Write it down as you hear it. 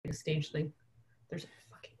a stage thing. There's a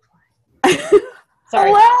fucking fly.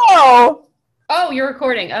 Sorry. Hello. Oh, you're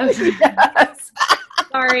recording. Oh, Yes.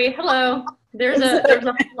 sorry. Hello. There's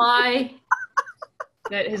a fly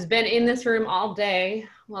that has been in this room all day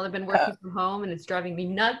while I've been working from home, and it's driving me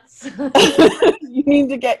nuts. You need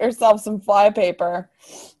to get yourself some fly paper.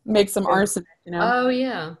 Make some arsenic, you know? Oh,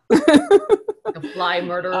 yeah. A fly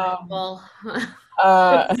murderer. Well,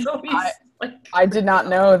 I did not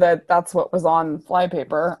know that that's what was on fly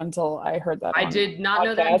paper until I heard that. I did not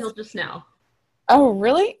know that until just now. Oh,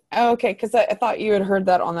 really? Oh, okay, because I thought you had heard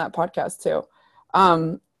that on that podcast too.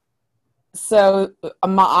 So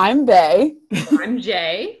I'm Bay. I'm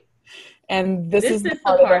Jay. And this is the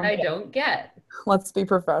part I don't get. Let's be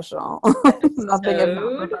professional. Nothing is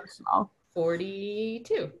not professional.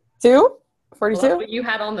 42. 42? Well, that's what you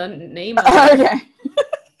had on the name of it. Okay.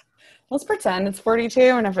 Let's pretend it's 42,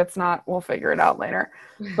 and if it's not, we'll figure it out later.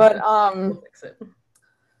 But we'll fix it.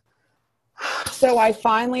 So I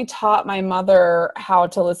finally taught my mother how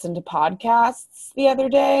to listen to podcasts the other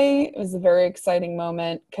day. It was a very exciting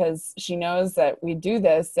moment because she knows that we do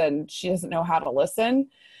this and she doesn't know how to listen.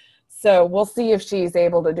 So we'll see if she's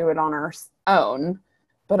able to do it on her own.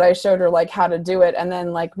 But I showed her like how to do it. And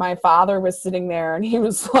then like my father was sitting there and he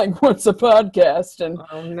was like, what's a podcast? And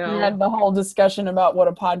we had the whole discussion about what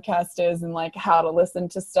a podcast is and like how to listen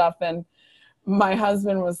to stuff. And my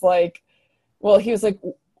husband was like, well, he was like,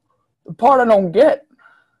 the part I don't get,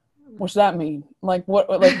 what's that mean? Like what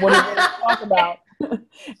are you going to talk about?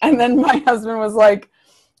 And then my husband was like,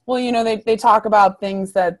 well, you know, they talk about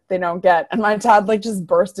things that they don't get. And my dad like just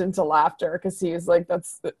burst into laughter because he was like,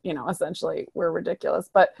 that's, you know, essentially we're ridiculous.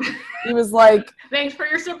 But he was like, thanks for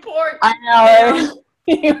your support. I know.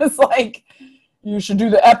 Right? He was like, you should do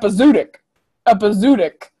the epizootic.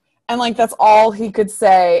 And like, that's all he could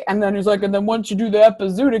say. And then he's like, and then once you do the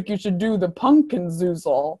epizootic, you should do the pumpkin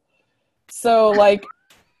zoozle. So like,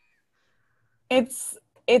 it's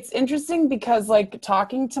interesting because like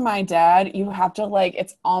talking to my dad, you have to like,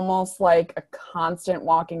 it's almost like a constant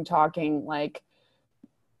walking, talking, like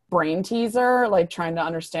brain teaser, like trying to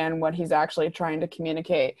understand what he's actually trying to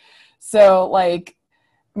communicate. So like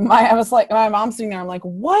my mom's sitting there, I'm like,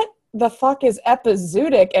 what the fuck is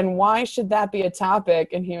epizootic and why should that be a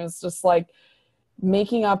topic? And he was just like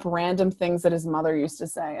making up random things that his mother used to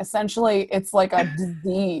say. Essentially, it's like a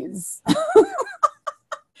disease.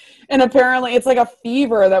 And apparently it's like a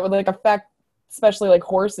fever that would like affect especially like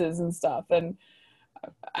horses and stuff. And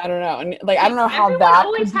I don't know. And like, I don't know how everyone that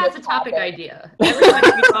always has a topic idea.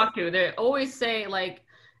 Everybody we talk to, they always say like,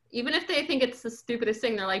 even if they think it's the stupidest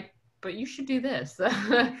thing, they're like, but you should do this.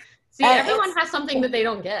 See, everyone has something that they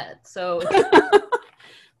don't get. So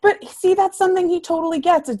but see, that's something he totally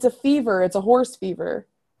gets. It's a fever. It's a horse fever.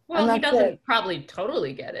 Well, he doesn't probably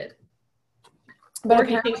totally get it. But or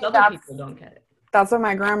he thinks other people don't get it. That's what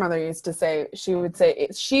my grandmother used to say. She would say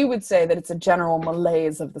that it's a general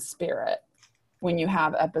malaise of the spirit when you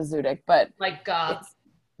have epizootic. But like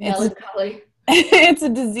melancholy. It's a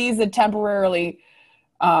disease that temporarily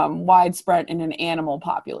widespread in an animal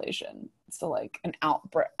population. So like an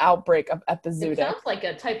outbreak of epizootic. It sounds like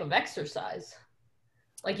a type of exercise.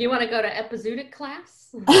 Like you want to go to epizootic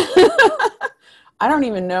class? I don't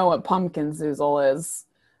even know what pumpkin zoozle is.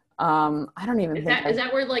 I don't even is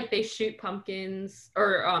that where like they shoot pumpkins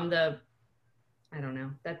or I don't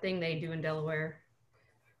know, that thing they do in Delaware.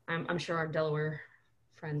 I'm sure our Delaware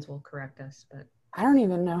friends will correct us, but I don't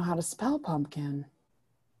even know how to spell pumpkin.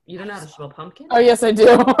 You don't know how to spell pumpkin? Oh yes, I do.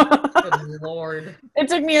 Good Lord. It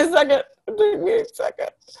took me a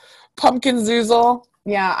second. Pumpkin zoozle.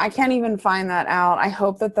 Yeah, I can't even find that out. I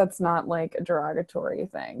hope that that's not like a derogatory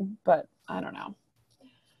thing, but I don't know.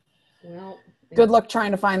 Well, good luck trying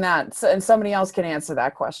to find that, and somebody else can answer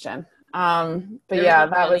that question. But yeah,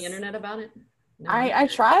 that was on the internet about it. No. I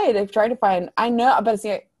tried. I've tried to find. I know, but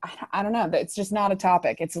see, I don't know. It's just not a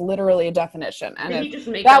topic. It's literally a definition. And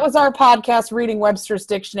if that was our podcast reading Webster's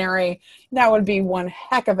Dictionary, that would be one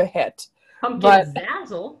heck of a hit. Pumpkin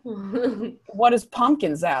zazzle. What is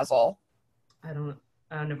pumpkin zazzle? I don't.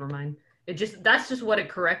 Oh, never mind. That's just what it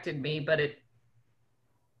corrected me, but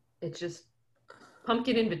it's just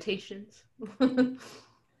pumpkin invitations on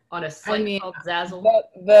a site called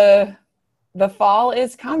Zazzle. The fall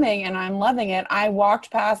is coming and I'm loving it. I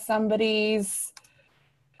walked past somebody's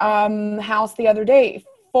house the other day,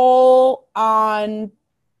 full on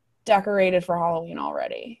decorated for Halloween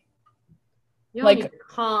already. You like need to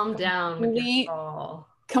calm down with your fall.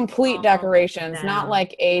 Complete decorations, not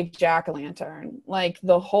like a jack-o'-lantern. Like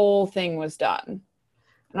the whole thing was done.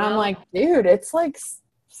 And I'm like, dude, it's like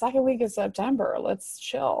second week of September. Let's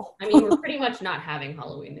chill. I mean, we're pretty much not having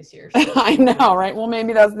Halloween this year. So. I know, right? Well,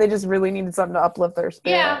 maybe they just really needed something to uplift their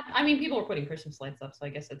spirit. Yeah, I mean, people were putting Christmas lights up, so I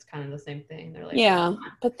guess it's kind of the same thing. They're like, yeah,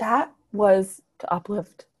 but that was to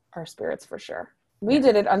uplift our spirits for sure. We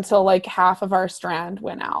did it until like half of our strand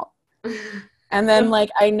went out. And then like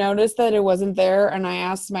I noticed that it wasn't there, and I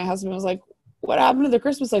asked my husband, I was like, what happened to the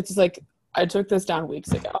Christmas lights? He's like, I took this down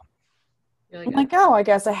weeks ago. I'm like, oh, I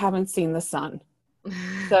guess I haven't seen the sun.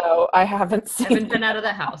 So I haven't been out of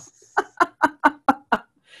the house.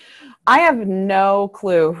 I have no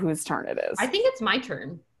clue whose turn it is. I think it's my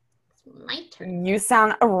turn. It's my turn. You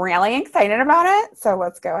sound really excited about it, so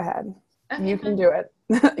let's go ahead. Okay. You can do it.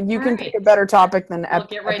 You can pick a better topic than We'll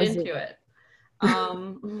get right into it.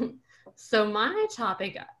 So my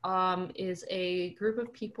topic is a group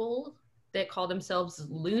of people that call themselves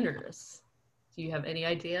Looners. Do you have any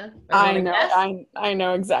idea? I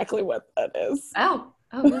know exactly what that is. Oh,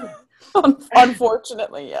 really?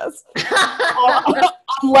 Unfortunately, yes.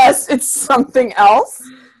 Unless it's something else,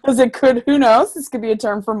 because it could. Who knows? This could be a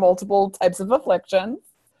term for multiple types of afflictions.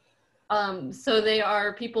 So they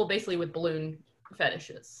are people basically with balloon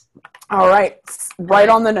fetishes. All right, right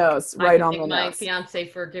on the nose. Right on the nose. My fiance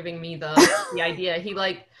for giving me the idea. He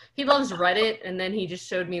loves Reddit, and then he just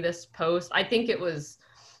showed me this post. I think it was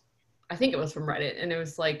from Reddit, and it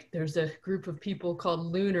was like there's a group of people called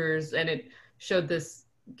Looners, and it showed this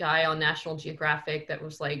guy on National Geographic that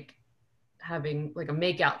was like having like a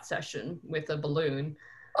makeout session with a balloon.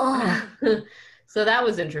 Oh. So that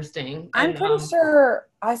was interesting. I'm pretty sure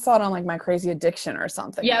I saw it on like My Crazy Addiction or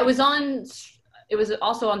something. Yeah, it was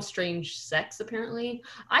also on Strange Sex, apparently.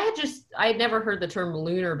 I had never heard the term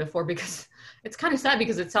looner before, because it's kind of sad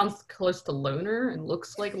because it sounds close to loner and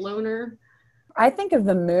looks like loner. I think of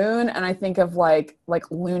the moon, and I think of like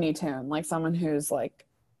Looney Tune, like someone who's like,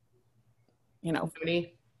 you know,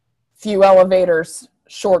 Looney. Few elevators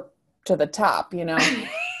short to the top, you know,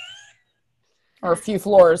 or a few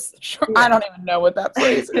floors short. Yeah. I don't even know what that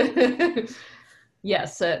phrase is.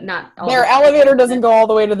 Yes, not all their elevator doesn't go all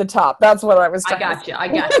the way to the top. That's what I was trying to say. I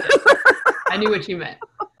got you. I knew what you meant.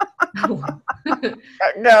 Go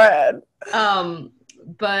ahead.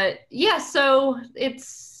 But yeah, so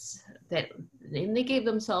it's that name they gave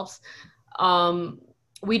themselves.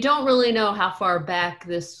 We don't really know how far back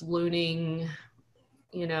this looning,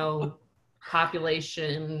 you know,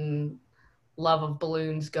 population love of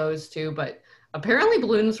balloons goes to, but apparently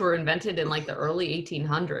balloons were invented in like the early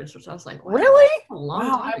 1800s, which I was like, wow, really? A long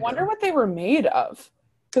time ago. I wonder what they were made of.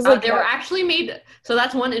 Because like, they were actually made, so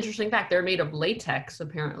that's one interesting fact. They're made of latex,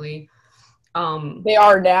 apparently. They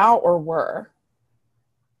are now or were?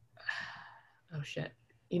 Oh shit.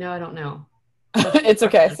 You know, I don't know. It's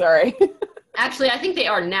okay, sorry. Actually, I think they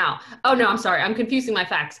are now. Oh no, I'm sorry. I'm confusing my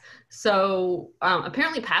facts. So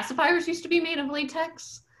apparently pacifiers used to be made of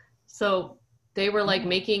latex. So they were like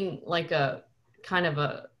making like a kind of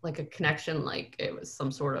a connection, like it was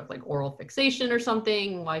some sort of like oral fixation or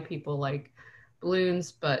something, why people like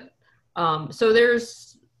balloons. But so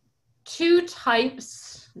there's two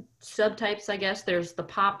subtypes, I guess. There's the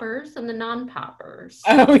poppers and the non-poppers.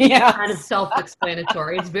 Oh yeah. Kind of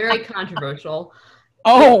self-explanatory. It's very controversial.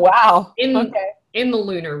 Oh wow. In the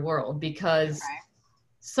lunar world, because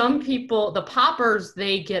some people, the poppers,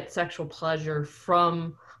 they get sexual pleasure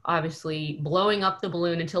from obviously blowing up the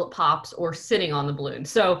balloon until it pops or sitting on the balloon.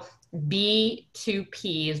 So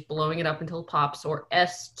B2P is blowing it up until it pops, or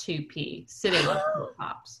S2P, sitting on it until it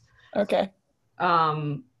pops. Okay.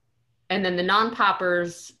 And then the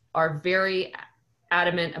non-poppers are very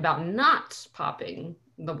adamant about not popping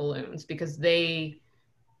the balloons, because they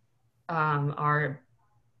are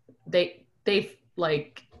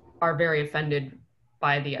very offended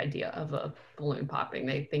by the idea of a balloon popping.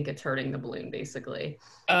 They think it's hurting the balloon, basically.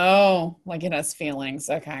 Oh, like it has feelings.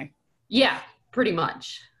 Okay. Yeah, pretty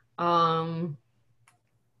much. So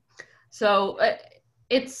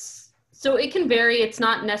it can vary. It's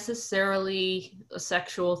not necessarily a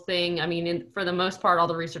sexual thing. I mean, for the most part, all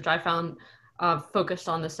the research I found focused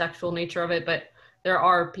on the sexual nature of it, but there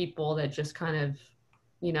are people that just kind of,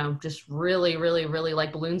 you know, just really, really, really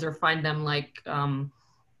like balloons, or find them like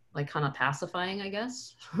kind of pacifying, I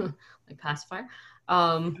guess, like pacifier.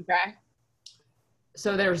 Okay.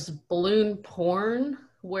 So there's balloon porn,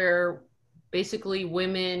 where basically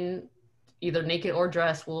women, either naked or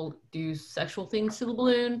dressed, will do sexual things to the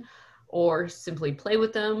balloon or simply play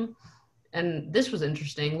with them. And this was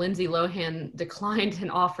interesting. Lindsay Lohan declined an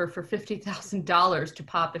offer for $50,000 to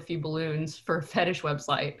pop a few balloons for a fetish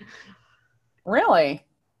website. Really?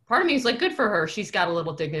 Part of me is like, good for her. She's got a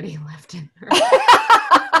little dignity left in her.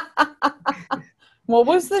 What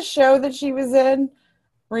was the show that she was in?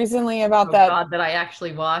 recently about Oh that. God, that I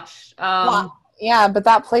actually watched. Yeah, but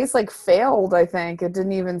that place like failed, I think. It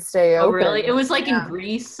didn't even stay Oh open. really? It was like in Yeah.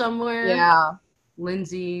 Greece somewhere. Yeah.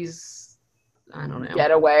 Lindsay's, I don't know.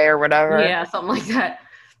 Getaway or whatever. Yeah, something like that.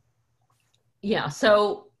 Yeah,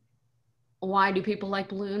 so why do people like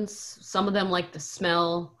balloons? Some of them like the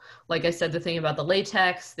smell. Like I said, the thing about the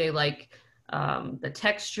latex, they like the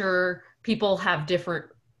texture. People have different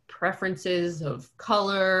preferences of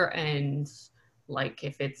color and like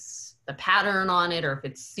if it's the pattern on it or if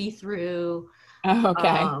it's see-through.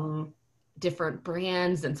 Okay. Different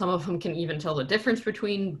brands, and some of them can even tell the difference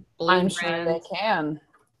between balloon I'm brands. sure they can.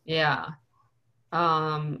 Yeah.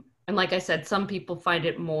 And like I said, some people find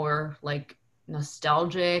it more like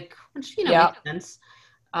nostalgic, which, makes sense.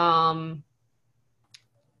 And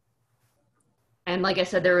like I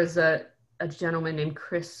said, there was a gentleman named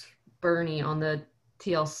Chris Burney on the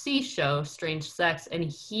TLC show, Strange Sex, and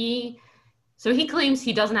he claims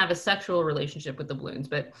he doesn't have a sexual relationship with the balloons,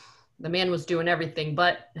 but the man was doing everything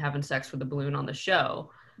but having sex with the balloon on the show.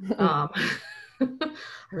 I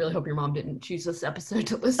really hope your mom didn't choose this episode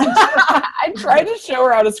to listen to. I tried to show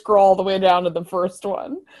her how to scroll all the way down to the first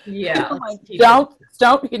one. Yeah. Like, don't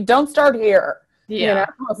start here. Yeah.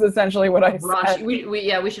 That's essentially what I said.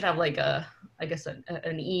 We should have like I guess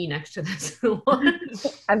an E next to this one.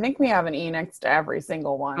 I think we have an E next to every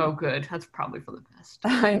single one. Oh, good. That's probably for the best.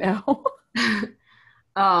 I know.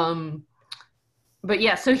 But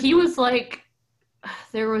yeah, so he was like,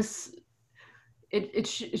 there was,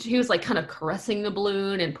 he was like kind of caressing the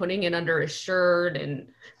balloon and putting it under his shirt and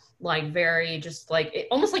like very just like,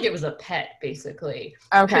 almost like it was a pet basically.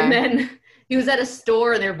 Okay. And then he was at a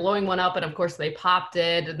store and they were blowing one up and of course they popped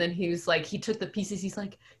it. And then he was like, he took the pieces. He's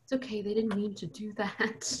like, it's okay. They didn't mean to do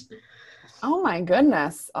that. Oh my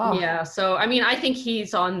goodness. Oh. Yeah. So, I mean, I think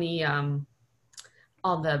he's on the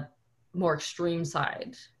more extreme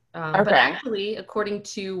side. Okay. But actually, according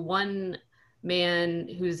to one man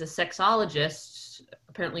who's a sexologist,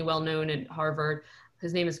 apparently well known at Harvard,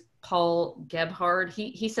 his name is Paul Gebhard.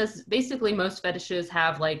 He says basically most fetishes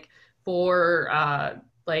have like 4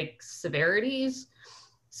 like severities.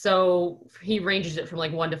 So he ranges it from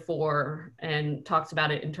like 1 to 4 and talks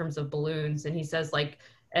about it in terms of balloons. And he says like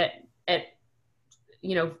at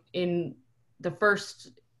in the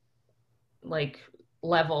first like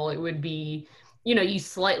level, it would be, you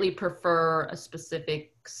slightly prefer a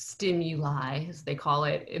specific stimuli, as they call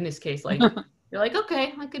it. In this case, like you're like,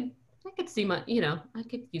 okay, I could see I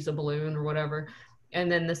could use a balloon or whatever.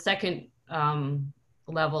 And then the second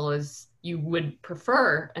level is you would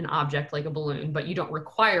prefer an object like a balloon, but you don't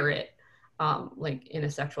require it like in a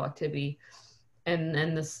sexual activity. And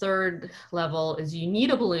then the third level is you need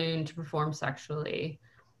a balloon to perform sexually.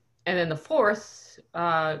 And then the fourth,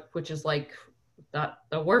 which is like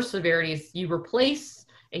the worst severity, is you replace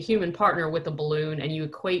a human partner with a balloon and you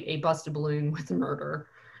equate a busted balloon with murder.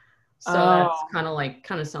 So that's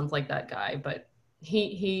kind of sounds like that guy, but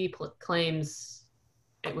he claims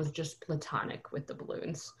it was just platonic with the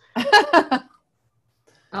balloons.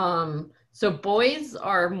 So boys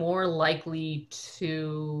are more likely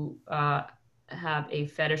to have a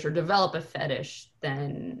fetish or develop a fetish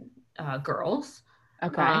than girls.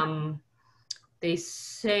 Okay. They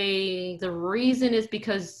say the reason is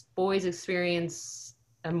because boys experience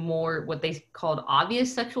a more what they called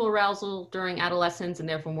obvious sexual arousal during adolescence and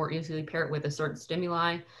therefore more easily pair it with a certain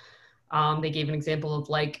stimuli. They gave an example of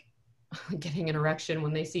like getting an erection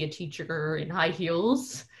when they see a teacher in high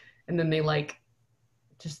heels, and then they like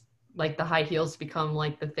just like the high heels become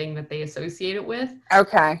like the thing that they associate it with.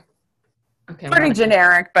 Okay. Pretty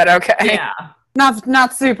generic, but okay. Yeah.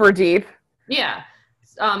 Not super deep. Yeah.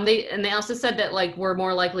 They also said that like we're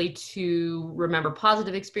more likely to remember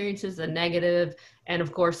positive experiences than negative. And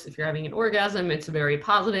of course, if you're having an orgasm, it's very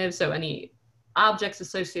positive. So any objects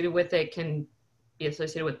associated with it can be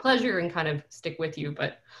associated with pleasure and kind of stick with you.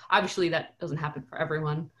 But obviously that doesn't happen for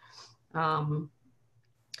everyone.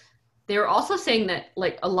 They were also saying that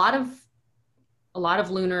like a lot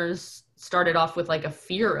of looners started off with like a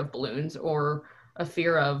fear of balloons or a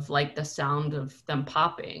fear of like the sound of them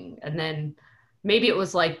popping. And then maybe it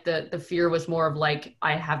was like the fear was more of like,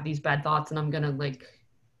 I have these bad thoughts and I'm going to like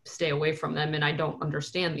stay away from them and I don't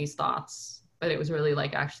understand these thoughts. But it was really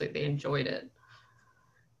like, actually they enjoyed it.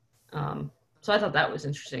 So I thought that was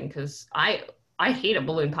interesting because I hate a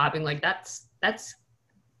balloon popping. Like that's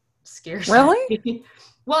scares me. Really?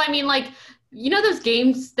 Well, I mean, like, those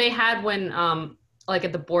games they had when, like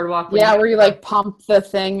at the boardwalk. Where you like pump the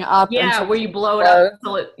thing up. Yeah, where you blow it up.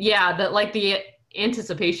 Like the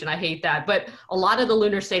anticipation, I hate that. But a lot of the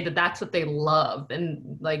Lunars say that that's what they love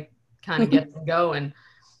and like kind of gets them going.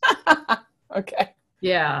 Okay.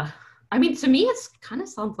 Yeah. I mean, to me, it's kind of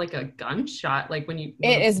sounds like a gunshot, like when It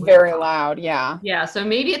a is balloon very pops. loud. Yeah. Yeah, so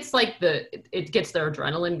maybe it's like it gets their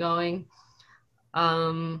adrenaline going.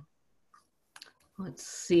 Um, let's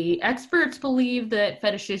see. Experts believe that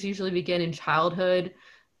fetishes usually begin in childhood.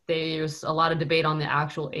 There's a lot of debate on the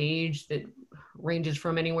actual age that ranges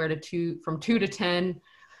from anywhere to from 2 to 10.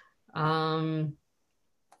 Um,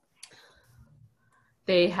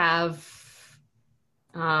 they have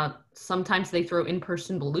sometimes they throw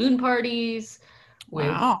in-person balloon parties with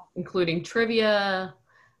Wow. including trivia.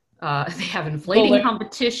 They have inflating Balloon related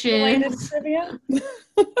competitions trivia.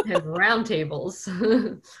 and roundtables.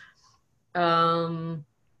 um,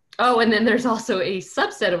 oh, and then there's also a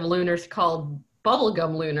subset of lunars called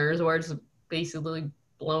bubblegum lunars, where it's basically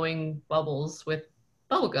blowing bubbles with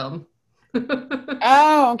bubblegum.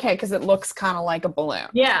 Oh, okay. Because it looks kind of like a balloon.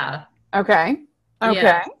 Yeah. Okay. Okay.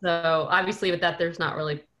 Yeah. So obviously with that, there's not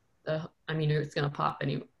really I mean, it's going to pop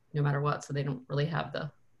no matter what. So they don't really have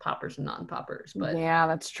the poppers and non-poppers, but Yeah,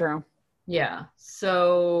 that's true. yeah.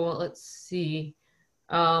 So let's see.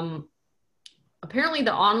 Um, apparently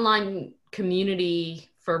the online community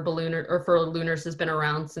for lunars has been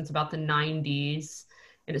around since about the 90s,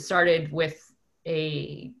 and it started with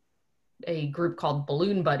a group called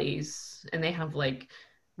Balloon Buddies, and they have like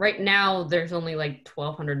right now there's only like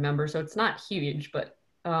 1,200 members, so it's not huge, but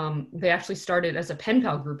they actually started as a pen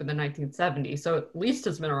pal group in the 1970s, so at least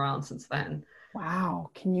it's been around since then.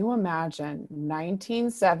 Wow. Can you imagine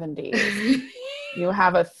 1970s? You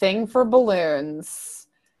have a thing for balloons.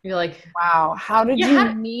 You're like, Wow. How did yeah,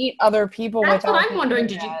 you meet other people that's what without I'm the wondering.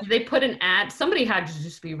 internet? Did they put an ad? Somebody had to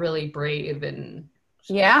just be really brave and,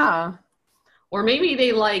 Yeah. or maybe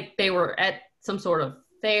they were at some sort of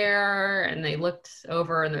fair and they looked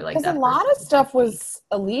over and they're like, Because a that lot person of looks like stuff me. was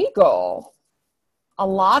illegal. A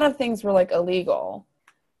lot of things were like illegal.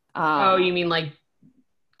 Oh, you mean like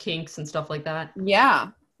kinks and stuff like that? Yeah.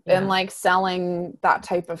 Yeah. And like selling that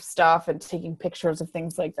type of stuff and taking pictures of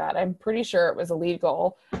things like that. I'm pretty sure it was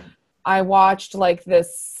illegal. I watched like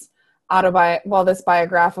this this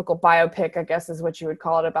biographical biopic, I guess is what you would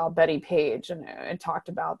call it, about Betty Page, and it talked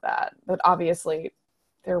about that. But obviously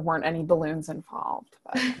there weren't any balloons involved.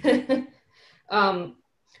 But.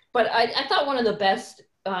 But I thought one of the best,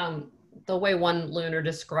 the way one lunar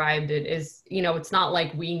described it is, it's not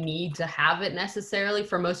like we need to have it necessarily.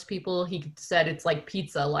 For most people, he said it's like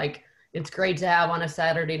pizza, like it's great to have on a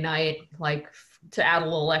Saturday night, like to add a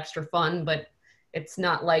little extra fun, but it's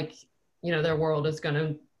not like, their world is going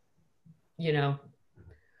to,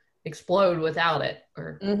 explode without it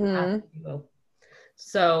or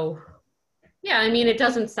so yeah, I mean, it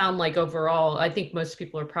doesn't sound like overall, I think most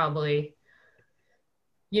people are probably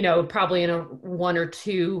probably in a 1 or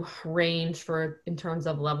 2 range in terms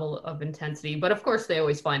of level of intensity. But of course, they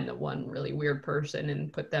always find the one really weird person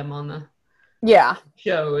and put them on the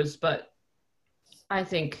shows. But I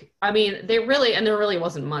think, I mean, there really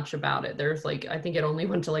wasn't much about it. There's like, I think it only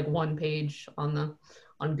went to like 1 page on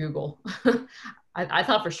Google. I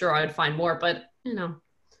thought for sure I would find more, but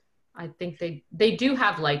I think they do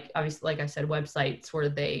have, like, obviously, like I said, websites where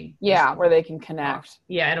they where they can connect.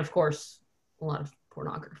 Yeah, and of course, a lot of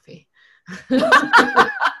pornography.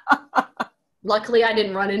 Luckily, I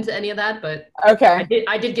didn't run into any of that, but okay,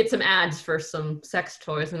 I did get some ads for some sex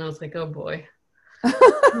toys, and I was like, oh boy.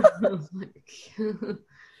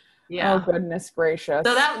 Yeah. Oh goodness gracious!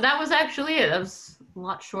 So that was actually it. That was a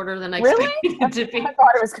lot shorter than I really? expected it to be. I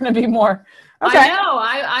thought it was going to be more. Okay. I know.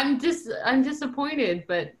 I'm disappointed,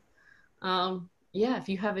 but yeah, if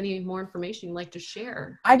you have any more information you'd like to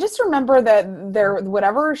share. I just remember that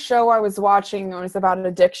whatever show I was watching, it was about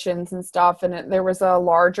addictions and stuff, and there was a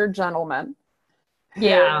larger gentleman.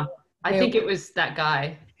 I think it was that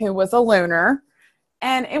guy who was a lunar.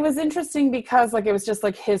 And it was interesting because like it was just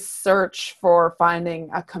like his search for finding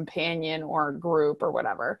a companion or a group or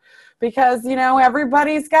whatever. Because,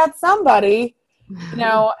 everybody's got somebody,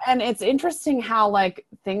 and it's interesting how like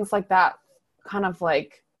things like that kind of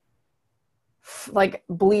like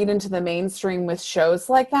bleed into the mainstream with shows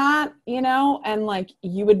like that, and like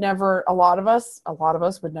you would never, a lot of us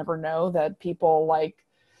would never know that people like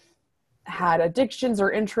had addictions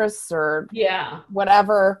or interests or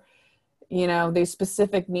whatever, these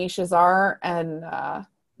specific niches are. And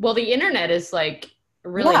well, the internet is like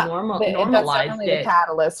really normalized that's definitely the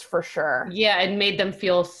catalyst for sure. Yeah, it made them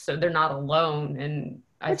feel so they're not alone, and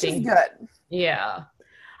I think is good. Yeah.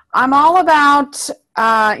 I'm all about,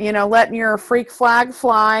 letting your freak flag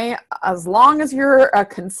fly as long as you're a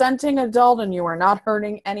consenting adult and you are not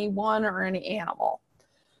hurting anyone or any animal.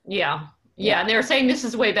 Yeah. And they were saying this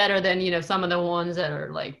is way better than, some of the ones that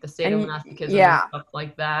are like the sadomasochism and stuff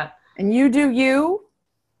like that. And you do you,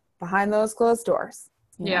 behind those closed doors.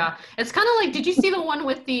 Yeah. It's kind of like, did you see the one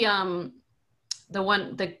with the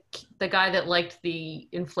guy that liked the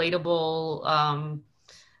inflatable,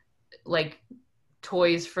 like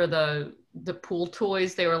toys for the pool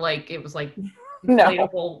toys? They were like, it was like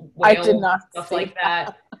inflatable whale, I did not stuff see like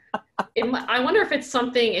that. I wonder if it's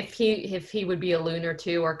something, if he would be a loon or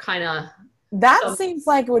two, or kind of. That seems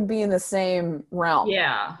like it would be in the same realm.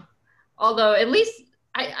 Yeah. Although at least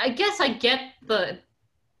I guess I get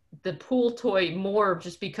the pool toy more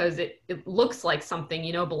just because it looks like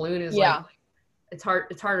something, balloon is like, it's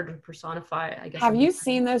harder to personify, I guess. Have you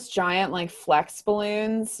seen those giant like flex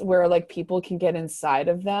balloons where like people can get inside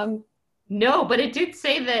of them? No, but it did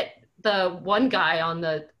say that the one guy on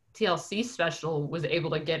the TLC special was able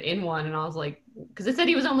to get in one, and I was like, because it said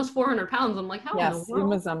he was almost 400 pounds. I'm like, how in the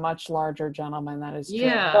world? He was a much larger gentleman. That is true.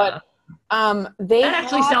 Yeah. But that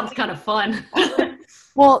actually sounds kind of fun.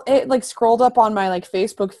 Well, it like scrolled up on my like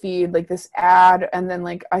Facebook feed, like this ad, and then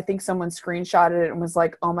like I think someone screenshotted it and was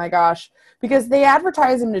like, oh my gosh, because they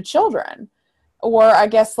advertise them to children, or I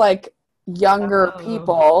guess like younger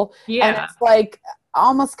people. Yeah. And it's like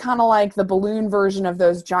almost kind of like the balloon version of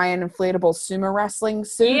those giant inflatable sumo wrestling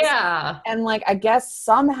suits. Yeah. And like I guess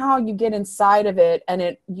somehow you get inside of it,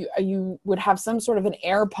 and you would have some sort of an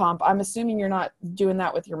air pump. I'm assuming you're not doing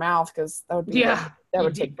that with your mouth, because that would be that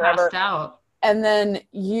would take forever. Passed out. And then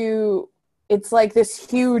it's like this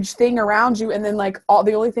huge thing around you, and then like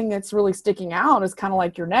the only thing that's really sticking out is kind of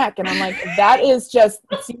like your neck. And I'm like, that is just,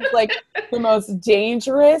 it seems like the most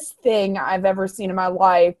dangerous thing I've ever seen in my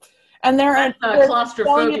life. And they're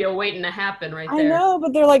claustrophobia waiting to happen right there. I know,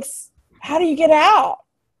 but they're like, how do you get out?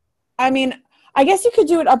 I mean, I guess you could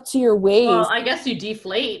do it up to your waist. Well, I guess you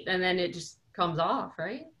deflate and then it just comes off,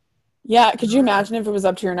 right? Yeah, could you imagine if it was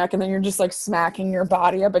up to your neck and then you're just like smacking your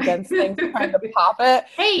body up against things trying to pop it?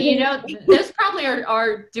 Hey, those probably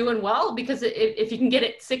are doing well, because if you can get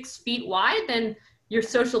it 6 feet wide, then you're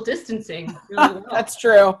social distancing really well. That's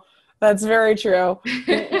true. That's very true.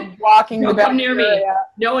 Walking the come near me.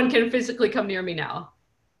 No one can physically come near me now.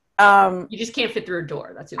 You just can't fit through a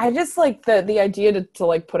door. That's it. I just like the idea to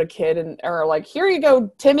like put a kid in, or like, here you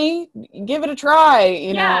go, Timmy, give it a try.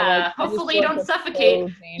 You know, like, hopefully you don't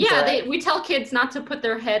suffocate. So we tell kids not to put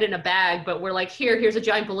their head in a bag, but we're like, here's a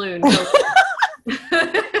giant balloon.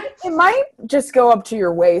 It might just go up to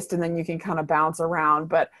your waist and then you can kind of bounce around.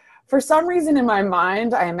 But for some reason in my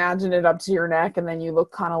mind, I imagine it up to your neck, and then you look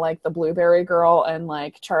kind of like the Blueberry Girl and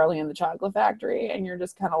like Charlie and the Chocolate Factory, and you're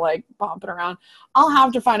just kind of like bumping around. I'll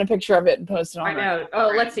have to find a picture of it and post it on. I know.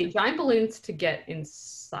 Oh, let's see. Giant balloons to get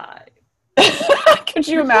inside. Could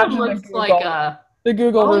you imagine? Looks like the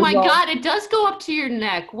Google. Oh my God! It does go up to your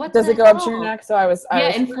neck. What does it go up to your neck? So I was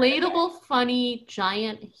inflatable, funny,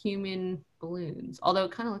 giant human balloons. Although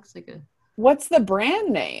it kind of looks like a. What's the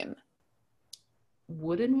brand name?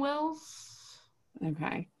 Wooden Wells.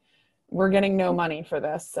 Okay, we're getting no money for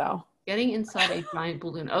this, so. Getting inside a giant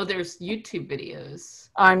balloon. Oh, there's YouTube videos.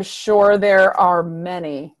 I'm sure there are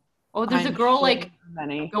many. Oh, there's a girl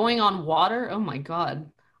going on water. Oh my God,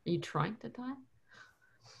 are you trying to die?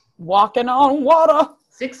 Walking on water.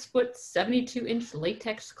 6 foot 72-inch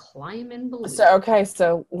latex climb-in balloon.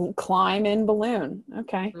 So climb-in balloon.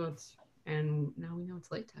 Okay. And now we know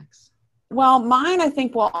it's latex. Well, mine I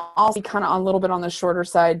think will also be kind of a little bit on the shorter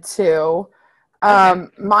side too. Okay.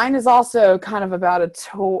 Mine is also kind of about a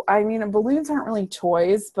toy. I mean, balloons aren't really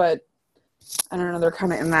toys, but I don't know. They're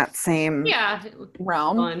kind of in that same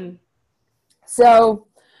realm. Fun. So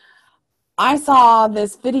I saw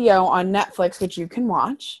this video on Netflix, which you can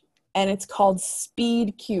watch, and it's called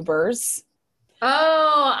Speed Cubers.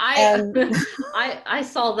 Oh, I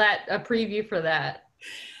saw a preview for that.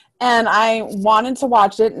 And I wanted to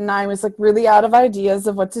watch it, and I was like really out of ideas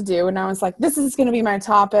of what to do. And I was like, this is going to be my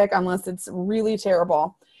topic unless it's really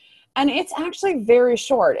terrible. And it's actually very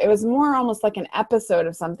short. It was more almost like an episode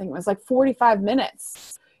of something. It was like 45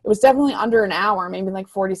 minutes. It was definitely under an hour, maybe like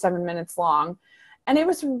 47 minutes long. And it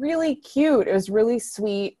was really cute. It was really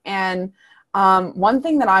sweet. And one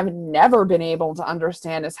thing that I've never been able to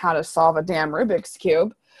understand is how to solve a damn Rubik's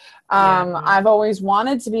Cube. I've always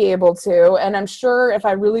wanted to be able to, and I'm sure if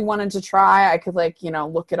I really wanted to try, I could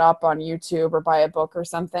look it up on YouTube or buy a book or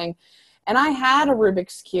something. And I had a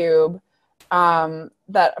Rubik's Cube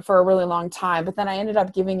that for a really long time, but then I ended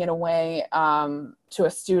up giving it away to a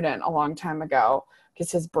student a long time ago because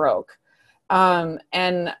his broke.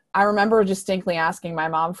 And I remember distinctly asking my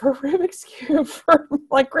mom for a Rubik's Cube for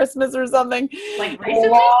like Christmas or something, like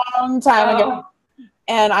recently? A long time ago.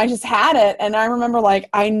 And I just had it. And I remember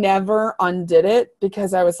I never undid it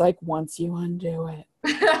because I was like, once you undo it,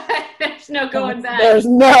 There's no going back. There's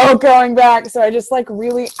no going back. So I just like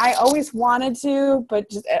really, I always wanted to, but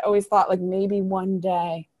just I always thought like maybe one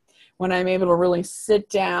day when I'm able to really sit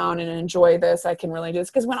down and enjoy this, I can really do this.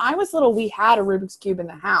 Because when I was little, we had a Rubik's Cube in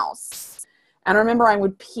the house. And I remember I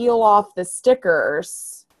would peel off the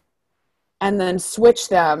stickers and then switch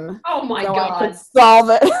them. Oh my so God. I could solve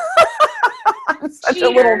it. Such Cheater. a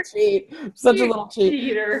little cheat. Such a little cheat.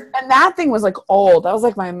 Cheater. And that thing was like old. That was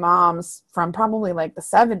like my mom's from probably like the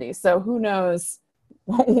 70s. So who knows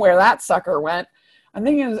where that sucker went. I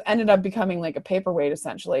think it ended up becoming like a paperweight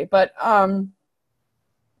essentially. But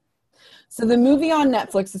so the movie on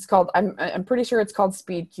Netflix is called, I'm pretty sure it's called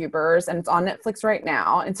Speed Cubers, and it's on Netflix right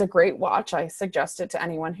now. It's a great watch. I suggest it to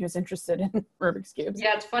anyone who's interested in Rubik's Cubes.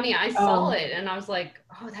 Yeah, it's funny. I saw it and I was like,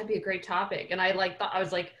 oh, that'd be a great topic. And I like thought, I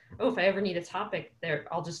was like, oh, if I ever need a topic there,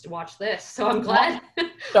 I'll just watch this. So I'm glad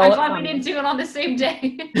we didn't do it on the same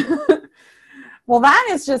day. Well,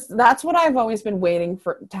 that's what I've always been waiting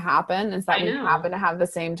for to happen, is that we happen to have the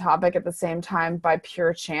same topic at the same time by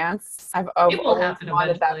pure chance. I've always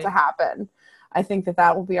wanted that to happen. I think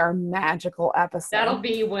that will be our magical episode. That'll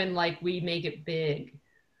be when like we make it big.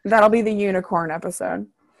 That'll be the unicorn episode.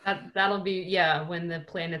 That'll be, when the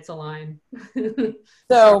planets align.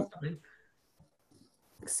 So,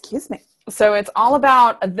 excuse me. So it's all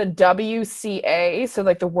about the WCA, so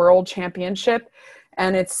like the World Championship.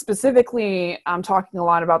 And it's specifically, I'm talking a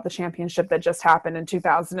lot about the championship that just happened in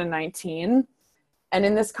 2019. And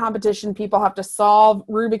in this competition, people have to solve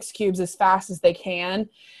Rubik's Cubes as fast as they can.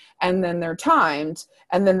 And then they're timed.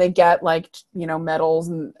 And then they get like, medals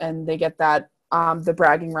and they get that, the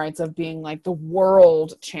bragging rights of being like the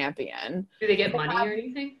world champion. Do they get money or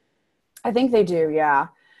anything? I think they do, yeah.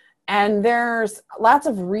 And there's lots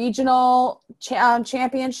of regional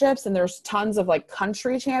championships, and there's tons of like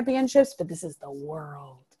country championships, but this is the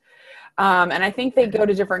world. And I think they go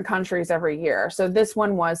to different countries every year. So this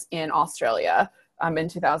one was in Australia in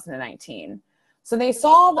 2019. So they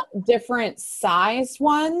solve different size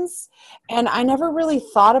ones, and I never really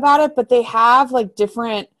thought about it, but they have like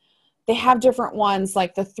different ones,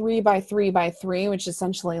 like the 3x3x3, which is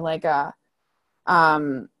essentially like a,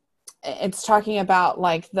 it's talking about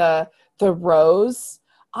like the rows.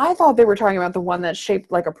 I thought they were talking about the one that's shaped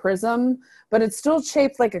like a prism, but it's still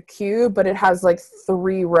shaped like a cube, but it has like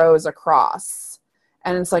 3 rows across,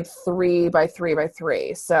 and it's like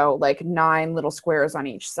 3x3x3. So like 9 little squares on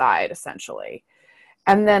each side essentially.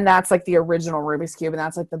 And then that's like the original Rubik's Cube, and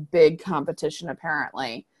that's like the big competition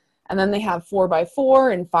apparently. And then they have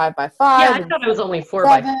 4x4 and 5x5. Yeah, I thought it was only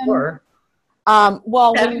 4x4.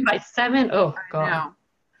 Well, 7x7. Oh God.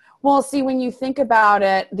 Well, see, when you think about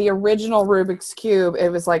it, the original Rubik's Cube, it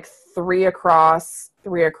was like 3 across,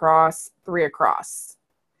 3 across, 3 across.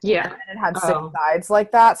 Yeah. And it had 6 sides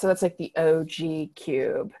like that. So that's like the OG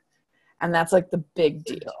cube. And that's like the big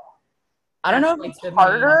deal. I don't know if it's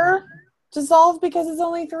harder to solve because it's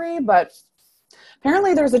only 3, but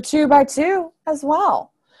apparently there's a 2x2 as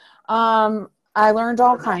well. I learned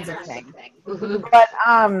all kinds of things. But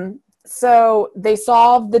so they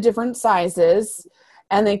solve the different sizes,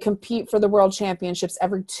 and they compete for the world championships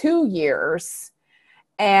every 2 years.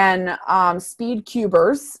 And speed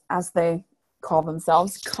cubers, as they call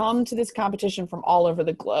themselves, come to this competition from all over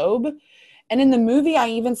the globe. And in the movie, I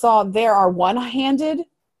even saw there are one-handed.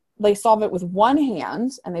 They solve it with one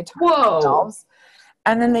hand, and they time themselves.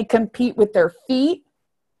 And then they compete with their feet.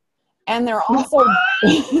 And they're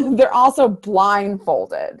also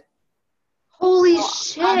blindfolded. Holy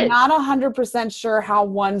shit. I'm not 100% sure how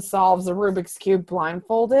one solves a Rubik's Cube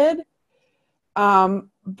blindfolded.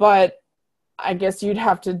 But I guess you'd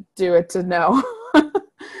have to do it to know.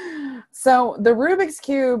 So the Rubik's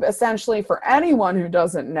Cube, essentially, for anyone who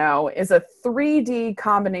doesn't know, is a 3D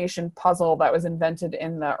combination puzzle that was invented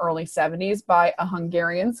in the early 70s by a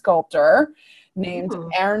Hungarian sculptor named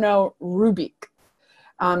Erno Rubik.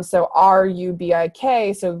 So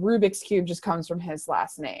R-U-B-I-K, so Rubik's Cube just comes from his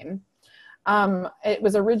last name. It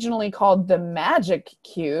was originally called the Magic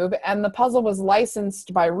Cube, and the puzzle was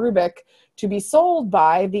licensed by Rubik to be sold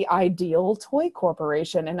by the Ideal Toy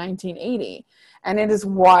Corporation in 1980. And it is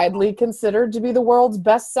widely considered to be the world's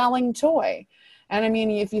best-selling toy. And I mean,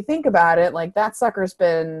 if you think about it, like that sucker's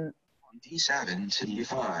been 27 to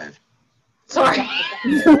 5. Sorry.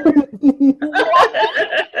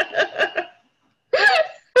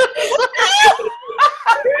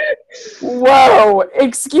 Whoa,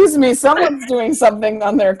 excuse me, someone's doing something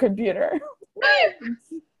on their computer.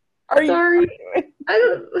 Are you sorry? I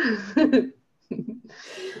don't.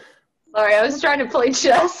 Sorry, I was trying to play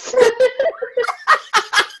chess.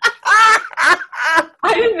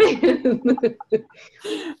 I didn't mean.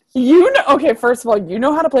 You know, okay, first of all, you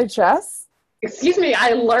know how to play chess? Excuse me, I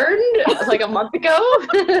learned like a month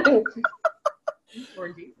ago.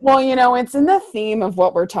 Well, you know, it's in the theme of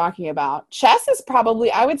what we're talking about. Chess is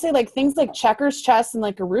probably, I would say, like things like checkers, chess, and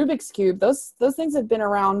like a Rubik's Cube, those things have been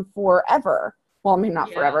around forever. Well, I mean,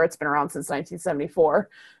 not forever. It's been around since 1974.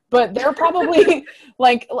 But they're probably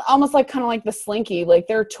like almost like kind of like the Slinky. Like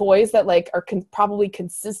they're toys that like are probably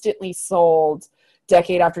consistently sold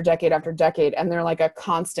decade after decade after decade. And they're like a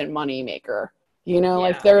constant money maker. You know,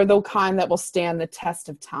 like they're the kind that will stand the test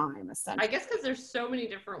of time, essentially. I guess because there's so many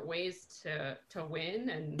different ways to win,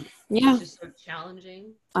 and it's just so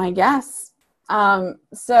challenging. I guess.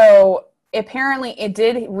 So apparently it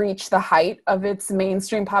did reach the height of its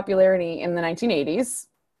mainstream popularity in the 1980s,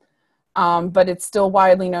 but it's still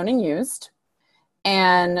widely known and used.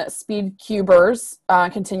 And speed cubers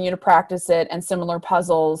continue to practice it and similar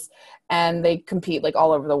puzzles, and they compete like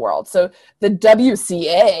all over the world. So the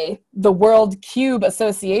WCA, the World Cube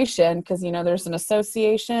Association, because you know there's an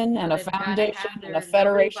association and a foundation and a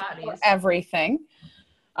federation for everything.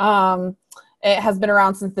 It has been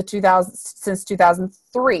around since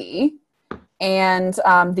 2003, and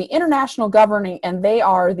the international governing, and they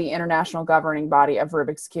are the international governing body of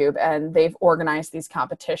Rubik's Cube, and they've organized these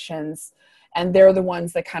competitions. And they're the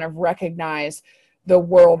ones that kind of recognize the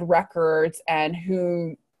world records and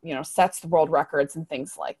who, you know, sets the world records and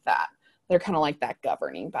things like that. They're kind of like that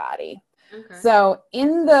governing body. Okay. So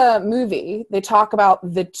in the movie, they talk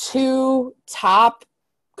about the two top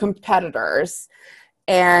competitors,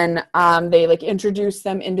 and they like introduce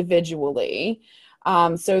them individually.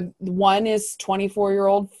 So one is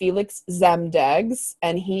 24-year-old Felix Zemdegs,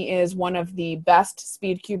 and he is one of the best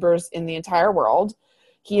speed cubers in the entire world.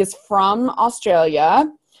 He is from Australia,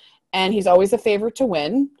 and he's always a favorite to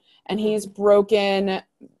win. And he's broken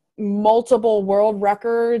multiple world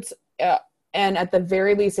records. And at the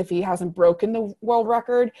very least, if he hasn't broken the world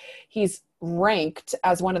record, he's ranked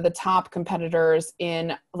as one of the top competitors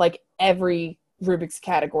in like every Rubik's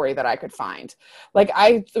category that I could find. Like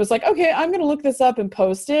I was like, okay, I'm going to look this up and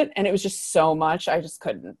post it. And it was just so much. I just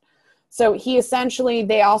couldn't. So he essentially,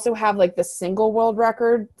 they also have like the single world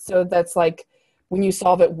record. So that's like, when you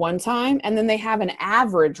solve it one time, and then they have an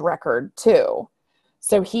average record too.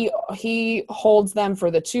 So he holds them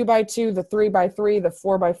for the 2x2, the 3x3, the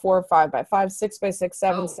 4x4, 5x5, 6x6,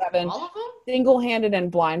 7x7, all of them? Single-handed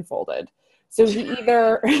and blindfolded. So he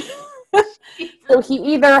either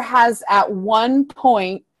has at one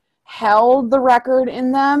point held the record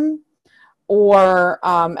in them, or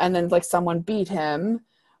and then like someone beat him,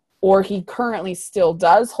 or he currently still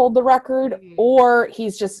does hold the record, or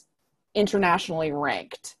he's just internationally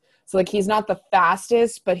ranked. So like he's not the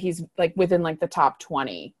fastest, but he's like within like the top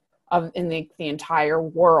 20 of in the entire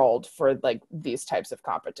world for like these types of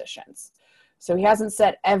competitions. So he hasn't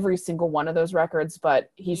set every single one of those records,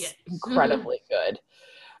 but he's incredibly good.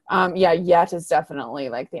 Yet is definitely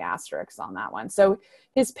like the asterisk on that one. So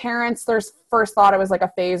his parents first thought it was like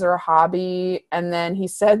a phase or a hobby, and then he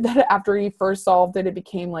said that after he first solved it, it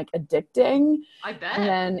became like addicting. I bet. And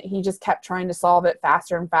then he just kept trying to solve it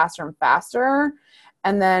faster and faster and faster.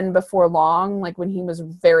 And then before long, like when he was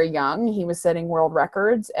very young, he was setting world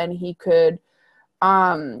records, and he could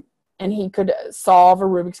solve a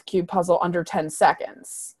Rubik's Cube puzzle under 10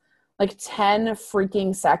 seconds. Like 10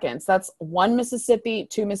 freaking seconds. That's 1 Mississippi,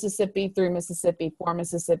 2 Mississippi, 3 Mississippi, 4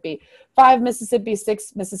 Mississippi, 5 Mississippi,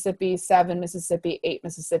 6 Mississippi, 7 Mississippi, 8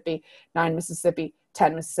 Mississippi, 9 Mississippi,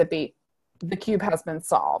 10 Mississippi. The cube has been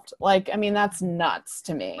solved. Like, I mean, that's nuts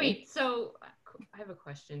to me. Wait, so I have a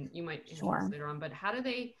question. You might answer this later on, but how do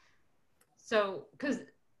they, so, because,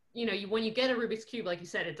 you know, when you get a Rubik's Cube, like you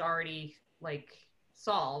said, it's already, like,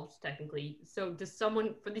 solved, technically. So does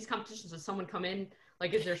someone, for these competitions, does someone come in,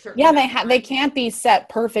 like, is there certain... Yeah, they can't be set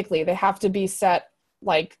perfectly. They have to be set,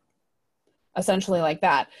 like, essentially like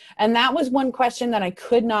that. And that was one question that I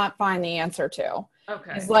could not find the answer to.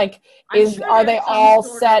 Okay. It's like, are they all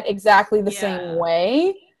set exactly the same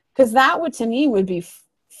way? Because that would, to me, would be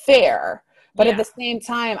fair. But at the same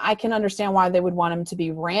time, I can understand why they would want them to be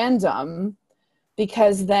random,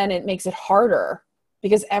 because then it makes it harder.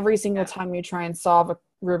 Because every single time you try and solve a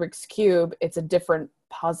Rubik's Cube, it's a different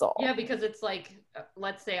puzzle. Yeah, because it's like,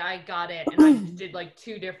 let's say I got it and I did like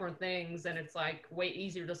 2 different things, and it's like way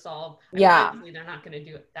easier to solve. Obviously they're not going to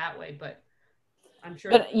do it that way, but I'm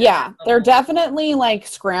sure. But yeah, they're definitely like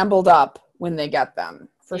scrambled up when they get them,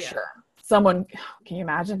 for sure. Someone, can you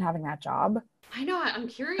imagine having that job? I know, I'm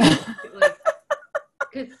curious. Like,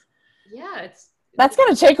 because, that's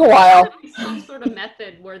going to take a while. Some sort of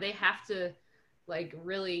method where they have to, like,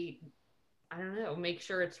 really, I don't know, make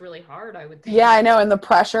sure it's really hard, I would think. Yeah, I know. And the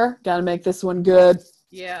pressure, got to make this one good.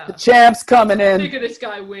 Yeah. The champ's coming in. Sick of this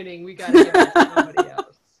guy winning. We gotta give it to somebody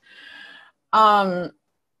else.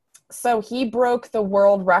 So he broke the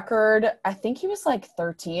world record. I think he was like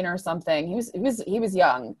 13 or something. He was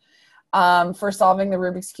young. For solving the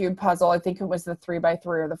Rubik's Cube puzzle. I think it was the 3x3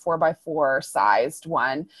 or the 4x4 sized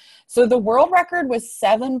one. So the world record was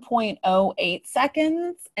 7.08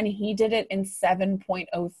 seconds, and he did it in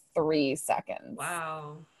 7.03 seconds.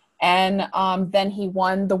 Wow. And then he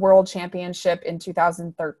won the world championship in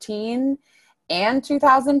 2013 and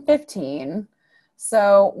 2015.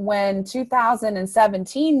 So when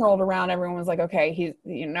 2017 rolled around, everyone was like, okay,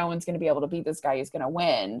 no one's going to be able to beat this guy. He's going to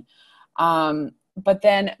win. But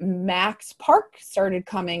then Max Park started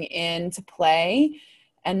coming into play,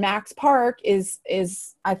 and Max Park is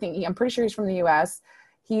I'm pretty sure he's from the US.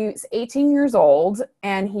 He's 18 years old,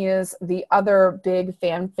 and he is the other big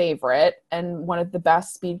fan favorite and one of the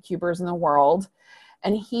best speed cubers in the world.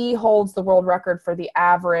 And he holds the world record for the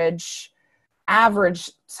average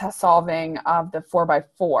solving of the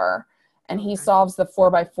 4x4. And he solves the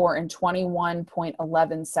 4x4 in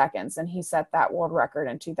 21.11 seconds. And he set that world record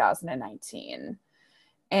in 2019.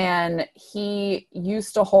 And he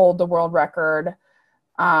used to hold the world record.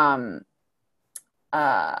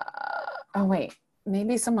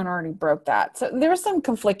 Maybe someone already broke that. So there was some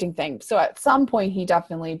conflicting things. So at some point he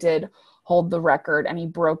definitely did hold the record, and he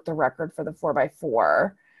broke the record for the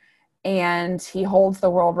 4x4. And he holds the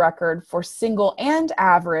world record for single and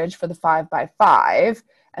average for the 5x5.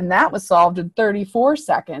 And that was solved in 34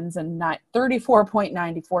 seconds and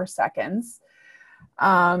 34.94 seconds.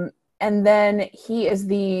 And then he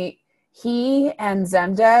and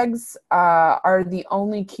Zendegs are the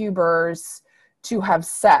only cubers to have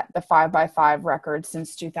set the 5x5 record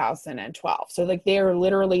since 2012. So like they are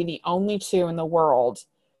literally the only two in the world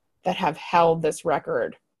that have held this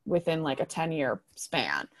record within like a 10-year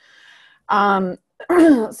span.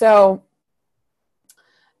 So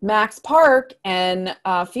Max Park and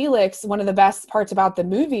Felix, one of the best parts about the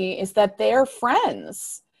movie is that they're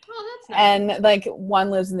friends. Oh, that's nice. And like one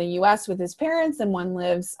lives in the US with his parents, and one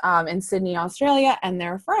lives in Sydney, Australia, and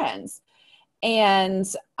they're friends. And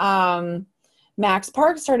Max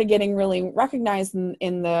Park started getting really recognized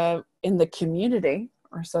in the community,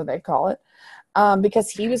 or so they call it, because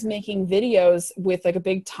he was making videos with like a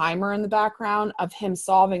big timer in the background of him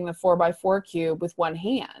solving the 4x4 cube with one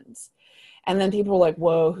hand. And then people were like,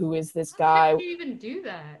 whoa, who is this guy? How do you even do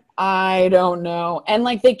that? I don't know. And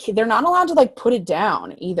like they're not allowed to like put it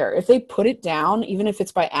down either. If they put it down, even if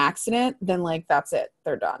it's by accident, then like that's it.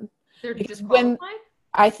 They're done. They're disqualified?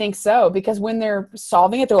 I think so, because when they're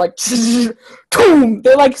solving it, they're like, boom,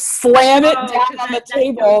 they like slam it down on the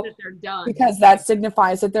table that they're done. Because that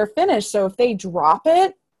signifies that they're finished. So if they drop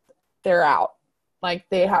it, they're out. Like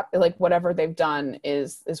they have, like whatever they've done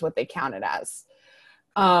is what they count it as.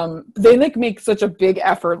 They like make such a big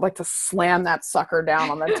effort, like to slam that sucker down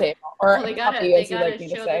on the table. Or well, they gotta show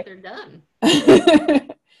that they're done.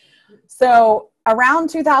 So around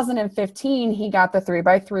 2015, he got the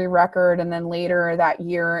 3x3 record. And then later that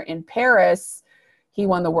year in Paris, he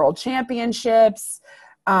won the world championships.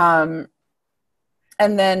 And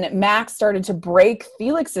then Max started to break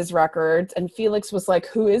Felix's records. And Felix was like,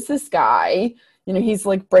 who is this guy? You know, he's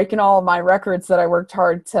like breaking all of my records that I worked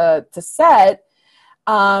hard to set.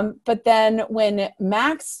 But then when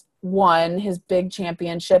Max won his big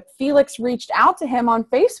championship, Felix reached out to him on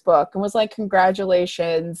Facebook and was like,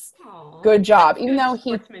 congratulations, good job, even though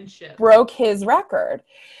he broke his record.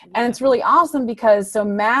 Yeah. And it's really awesome because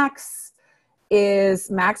Max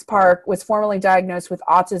Park was formerly diagnosed with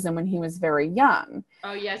autism when he was very young.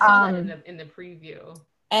 Oh yeah, I saw that in the preview.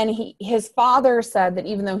 And his father said that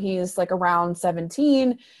even though he's like around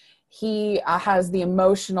 17, he has the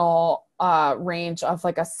emotional range of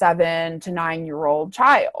like a 7 to 9 year old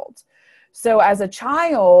child. So as a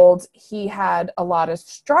child, he had a lot of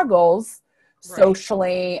struggles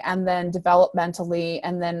socially and then developmentally.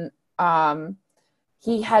 And then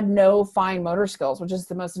he had no fine motor skills, which is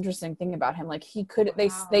the most interesting thing about him. Like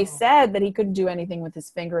they said that he couldn't do anything with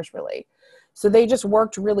his fingers really. So they just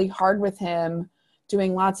worked really hard with him,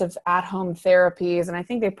 doing lots of at-home therapies. And I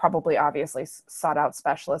think they probably obviously sought out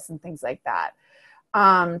specialists and things like that.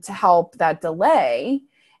 To help that delay,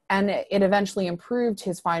 and it eventually improved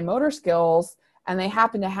his fine motor skills. And they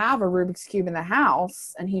happened to have a Rubik's Cube in the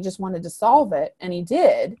house, and he just wanted to solve it, and he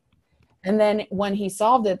did. And then when he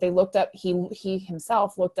solved it, he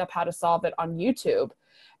himself looked up how to solve it on YouTube,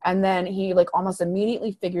 and then he like almost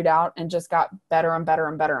immediately figured out and just got better and better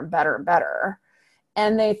and better and better and better.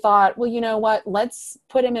 And they thought, well, you know what? Let's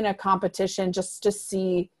put him in a competition just to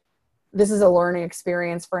see. This is a learning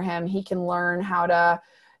experience for him. He can learn how to,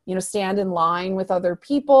 stand in line with other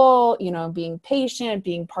people, being patient,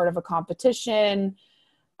 being part of a competition,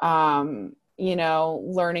 learning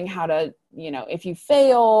how to, if you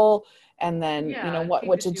fail, and then,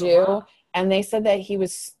 what to do. And they said that he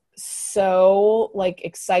was so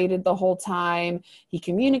excited the whole time. He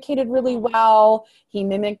communicated really well. He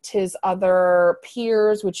mimicked his other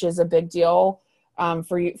peers, which is a big deal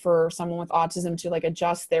for someone with autism to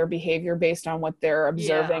adjust their behavior based on what they're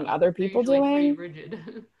observing other people doing. Pretty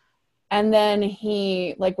rigid. And then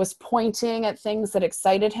he was pointing at things that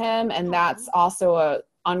excited him, and that's also a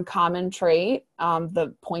uncommon trait,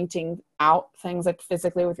 the pointing out things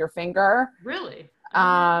physically with your finger. Really?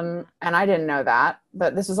 And I didn't know that,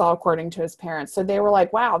 but this is all according to his parents. So they were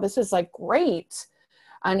like, wow, this is great.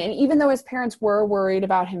 And even though his parents were worried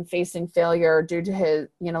about him facing failure due to his,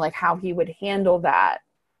 how he would handle that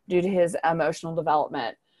due to his emotional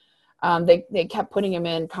development, they kept putting him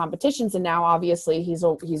in competitions, and now obviously he's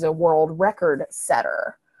a world record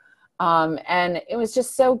setter. And it was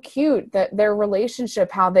just so cute that their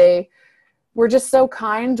relationship, how they were just so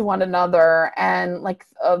kind to one another. And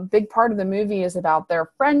a big part of the movie is about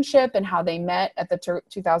their friendship and how they met at the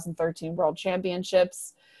 2013 World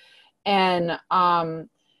Championships. And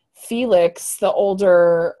Felix, the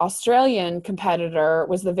older Australian competitor,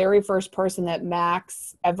 was the very first person that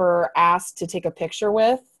Max ever asked to take a picture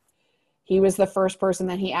with. He was the first person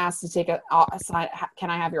that he asked to take a sign, can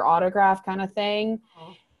I have your autograph kind of thing.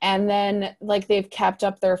 Oh. And then they've kept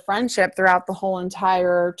up their friendship throughout the whole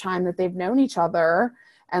entire time that they've known each other.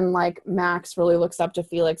 And Max really looks up to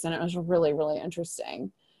Felix, and it was really, really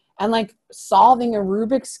interesting. And solving a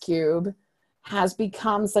Rubik's Cube has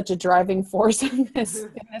become such a driving force in this.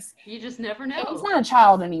 You just never know. He's not a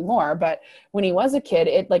child anymore, but when he was a kid,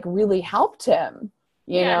 it really helped him,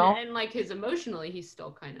 you know? And his emotionally, he's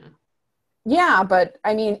still kind of. Yeah, but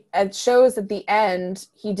I mean, it shows at the end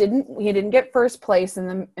he didn't get first place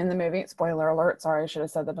in the movie. Spoiler alert! Sorry, I should have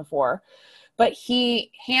said that before. But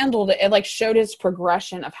he handled it. It showed his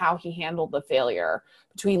progression of how he handled the failure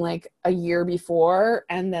between a year before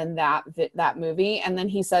and then that movie. And then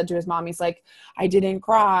he said to his mom, he's like, I didn't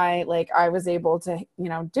cry. I was able to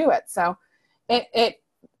do it. So it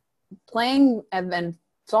playing and then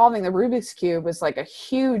solving the Rubik's Cube was a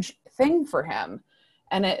huge thing for him.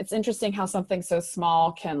 And it's interesting how something so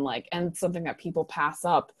small can and something that people pass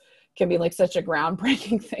up can be such a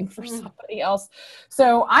groundbreaking thing for somebody else.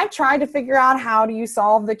 So I tried to figure out how do you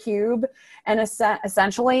solve the cube, and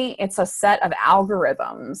essentially it's a set of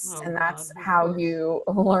algorithms, and that's how you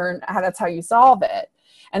learn, that's how you solve it.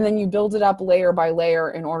 And then you build it up layer by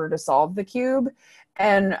layer in order to solve the cube.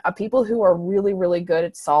 And people who are really, really good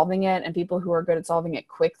at solving it and people who are good at solving it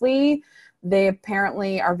quickly, they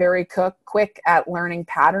apparently are very quick at learning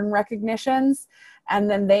pattern recognitions, and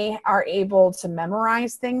then they are able to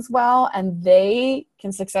memorize things well, and they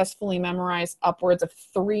can successfully memorize upwards of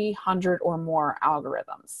 300 or more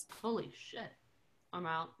algorithms. Holy shit. I'm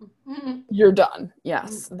out. You're done.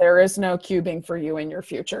 Yes. There is no cubing for you in your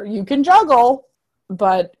future. You can juggle,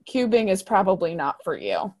 but cubing is probably not for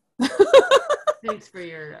you. Thanks for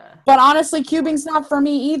your... But honestly, cubing's not for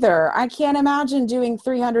me either. I can't imagine doing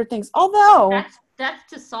 300 things. Although... That's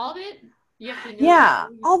to solve it? You have to know. Yeah.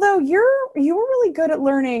 Although you were really good at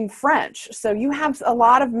learning French. So you have a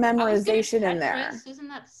lot of memorization in there. Isn't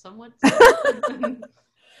that somewhat...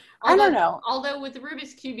 I don't know. Although with the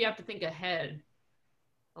Rubik's Cube, you have to think ahead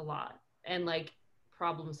a lot. And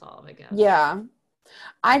problem solve, I guess. Yeah.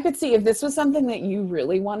 I could see if this was something that you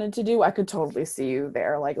really wanted to do, I could totally see you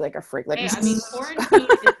there, like a freak. Hey, I mean, quarantine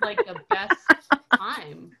is the best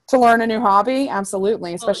time to learn a new hobby.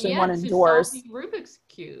 Absolutely, especially one indoors. Solve the Rubik's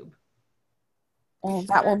Cube. Well,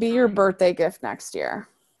 that will be your birthday gift next year.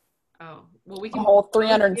 Oh, well, we can a whole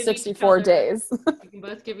 364 days. We can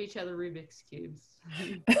both give each other Rubik's Cubes.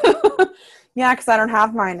 Yeah, because I don't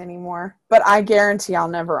have mine anymore. But I guarantee I'll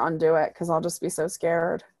never undo it because I'll just be so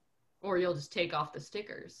scared. Or you'll just take off the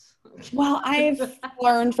stickers. Well, I've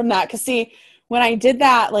learned from that. Because, see, when I did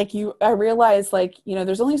that, I realized,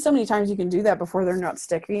 there's only so many times you can do that before they're not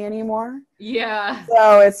sticky anymore. Yeah.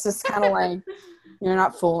 So it's just kind of you're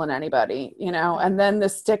not fooling anybody, And then the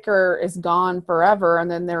sticker is gone forever, and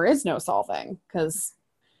then there is no solving because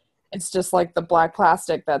it's just the black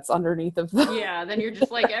plastic that's underneath of the... Yeah, then you're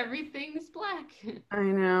just everything's black. I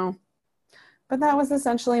know. But that was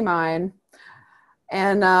essentially mine.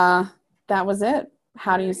 And that was it.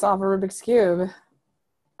 How do you solve a Rubik's Cube?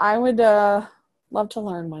 I would love to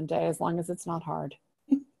learn one day, as long as it's not hard.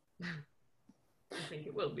 I think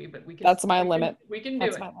it will be, but we can. That's my limit. We can do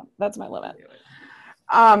it. That's my limit.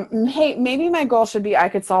 Hey, maybe my goal should be I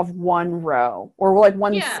could solve one row or like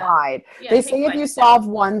one side. They say if you solve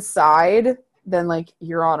one side, then like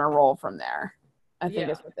you're on a roll from there. I think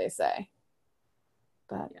is what they say.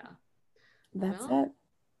 But that's it.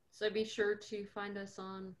 So be sure to find us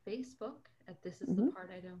on Facebook at This Is the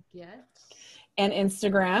Part I Don't Get. And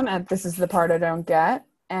Instagram at This Is the Part I Don't Get.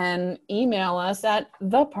 And email us at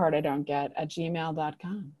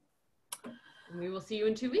thepartidon'tget@gmail.com. And we will see you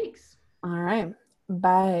in 2 weeks. All right.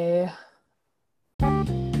 Bye.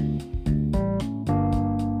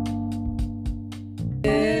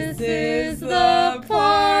 This is the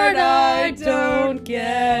part I don't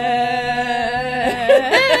get.